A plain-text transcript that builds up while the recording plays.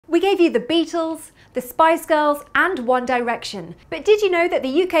We gave you the Beatles, the Spice Girls and One Direction. But did you know that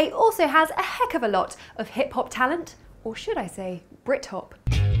the UK also has a heck of a lot of hip-hop talent? Or should I say, Brit-hop?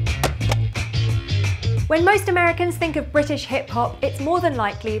 When most Americans think of British hip-hop, it's more than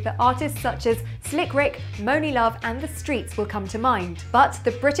likely that artists such as Slick Rick, Monie Love and The Streets will come to mind. But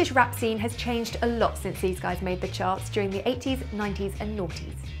the British rap scene has changed a lot since these guys made the charts during the 80s, 90s and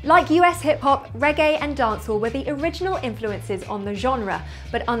noughties. Like US hip-hop, reggae and dancehall were the original influences on the genre,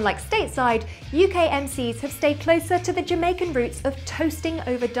 but unlike stateside, UK MCs have stayed closer to the Jamaican roots of toasting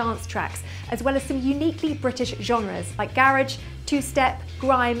over dance tracks, as well as some uniquely British genres like garage, two-step,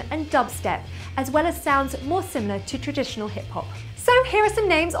 grime and dubstep, as well as sounds more similar to traditional hip-hop. So here are some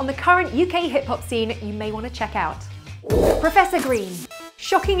names on the current UK hip-hop scene you may want to check out. Professor Green.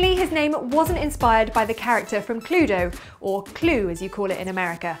 Shockingly, his name wasn't inspired by the character from Cluedo, or Clue as you call it in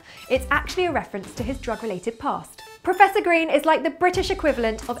America. It's actually a reference to his drug-related past. Professor Green is like the British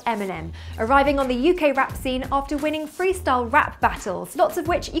equivalent of Eminem, arriving on the UK rap scene after winning freestyle rap battles, lots of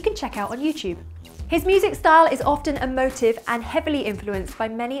which you can check out on YouTube. His music style is often emotive and heavily influenced by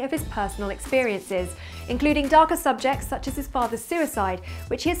many of his personal experiences, including darker subjects such as his father's suicide,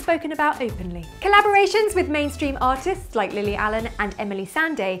 which he has spoken about openly. Collaborations with mainstream artists like Lily Allen and Emily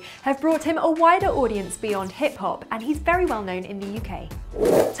Sandé have brought him a wider audience beyond hip-hop, and he's very well known in the UK.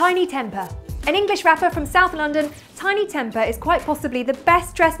 Tinie Tempah. An English rapper from South London, Tinie Tempah is quite possibly the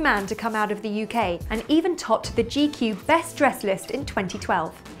best dressed man to come out of the UK, and even topped the GQ Best Dressed list in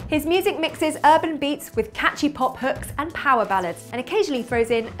 2012. His music mixes urban beats with catchy pop hooks and power ballads, and occasionally throws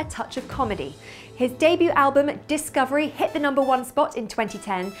in a touch of comedy. His debut album, Discovery, hit the #1 spot in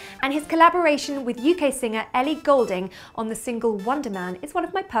 2010, and his collaboration with UK singer Ellie Goulding on the single Wonderman is one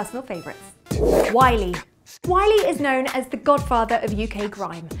of my personal favourites. Wiley. Wiley is known as the godfather of UK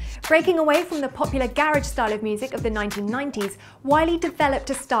grime. Breaking away from the popular garage style of music of the 1990s, Wiley developed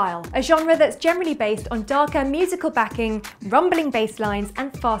a style, a genre that's generally based on darker musical backing, rumbling bass lines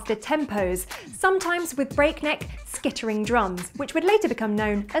and faster tempos, sometimes with breakneck, skittering drums, which would later become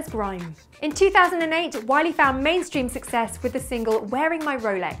known as grime. In 2008, Wiley found mainstream success with the single Wearing My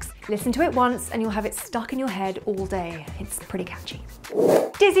Rolex. Listen to it once and you'll have it stuck in your head all day. It's pretty catchy.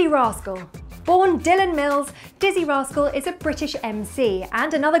 Dizzee Rascal. Born Dylan Mills, Dizzee Rascal is a British MC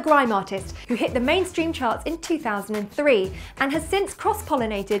and another grime artist who hit the mainstream charts in 2003 and has since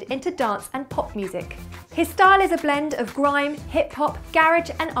cross-pollinated into dance and pop music. His style is a blend of grime, hip-hop, garage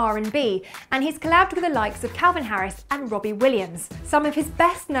and R&B, and he's collabed with the likes of Calvin Harris and Robbie Williams. Some of his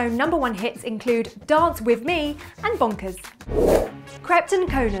best-known #1 hits include Dance With Me and Bonkers. Krept and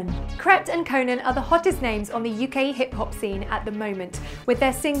Konan. Krept and Konan are the hottest names on the UK hip-hop scene at the moment, with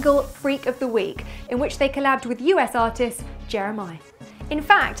their single Freak of the Week, in which they collabed with US artist Jeremiah. In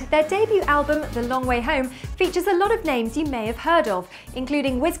fact, their debut album, The Long Way Home, features a lot of names you may have heard of,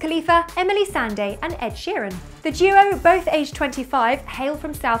 including Wiz Khalifa, Emily Sandé and Ed Sheeran. The duo, both aged 25, hail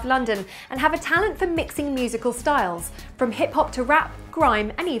from South London and have a talent for mixing musical styles, from hip-hop to rap,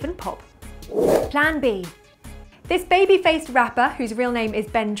 grime and even pop. Plan B. This baby-faced rapper, whose real name is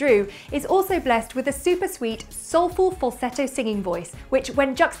Ben Drew, is also blessed with a super sweet, soulful falsetto singing voice, which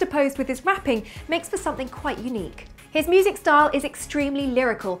when juxtaposed with his rapping makes for something quite unique. His music style is extremely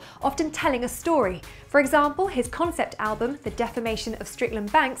lyrical, often telling a story. For example, his concept album, The Defamation of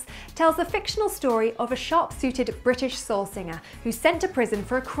Strickland Banks, tells the fictional story of a sharp-suited British soul singer who's sent to prison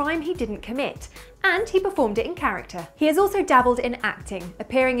for a crime he didn't commit, and he performed it in character. He has also dabbled in acting,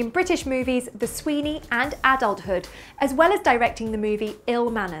 appearing in British movies The Sweeney and Adulthood, as well as directing the movie Ill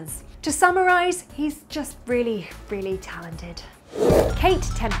Manners. To summarise, he's just really, really talented. Kate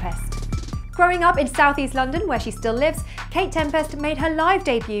Tempest. Growing up in southeast London, where she still lives, Kate Tempest made her live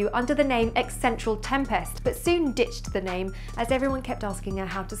debut under the name Eccentric Tempest, but soon ditched the name as everyone kept asking her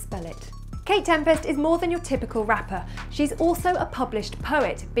how to spell it. Kate Tempest is more than your typical rapper. She's also a published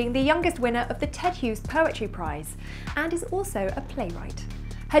poet, being the youngest winner of the Ted Hughes Poetry Prize, and is also a playwright.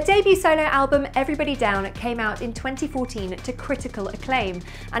 Her debut solo album, Everybody Down, came out in 2014 to critical acclaim,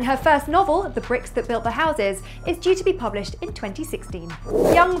 and her first novel, The Bricks That Built the Houses, is due to be published in 2016.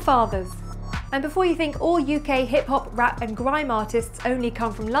 Young Fathers. And before you think all UK hip-hop, rap and grime artists only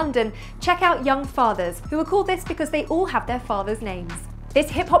come from London, check out Young Fathers, who are called this because they all have their fathers' names. This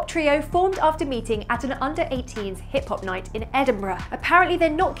hip-hop trio formed after meeting at an under-18s hip-hop night in Edinburgh. Apparently they're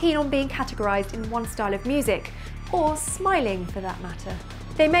not keen on being categorised in one style of music, or smiling for that matter.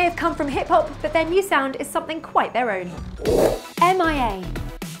 They may have come from hip-hop, but their new sound is something quite their own. M.I.A.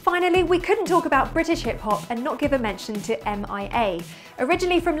 Finally, we couldn't talk about British hip-hop and not give a mention to M.I.A.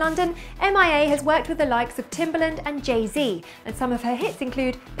 Originally from London, M.I.A. has worked with the likes of Timbaland and Jay-Z, and some of her hits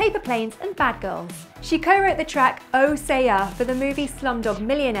include Paper Planes and Bad Girls. She co-wrote the track Oh Say Ya for the movie Slumdog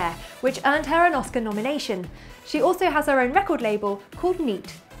Millionaire, which earned her an Oscar nomination. She also has her own record label called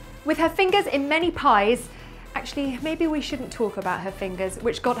Neat. With her fingers in many pies, actually, maybe we shouldn't talk about her fingers,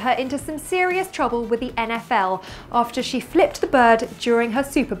 which got her into some serious trouble with the NFL after she flipped the bird during her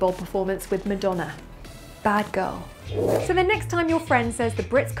Super Bowl performance with Madonna. Bad girl. So the next time your friend says the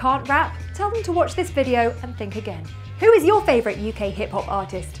Brits can't rap, tell them to watch this video and think again. Who is your favourite UK hip-hop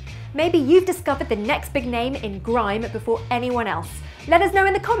artist? Maybe you've discovered the next big name in grime before anyone else. Let us know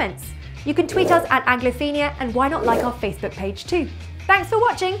in the comments. You can tweet us at Anglophenia, and why not like our Facebook page too. Thanks for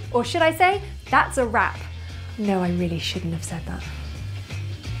watching, or should I say, that's a wrap. No, I really shouldn't have said that.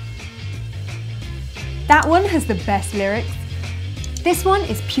 That one has the best lyrics. This one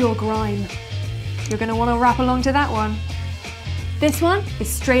is pure grime. You're gonna want to rap along to that one. This one is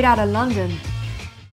straight out of London.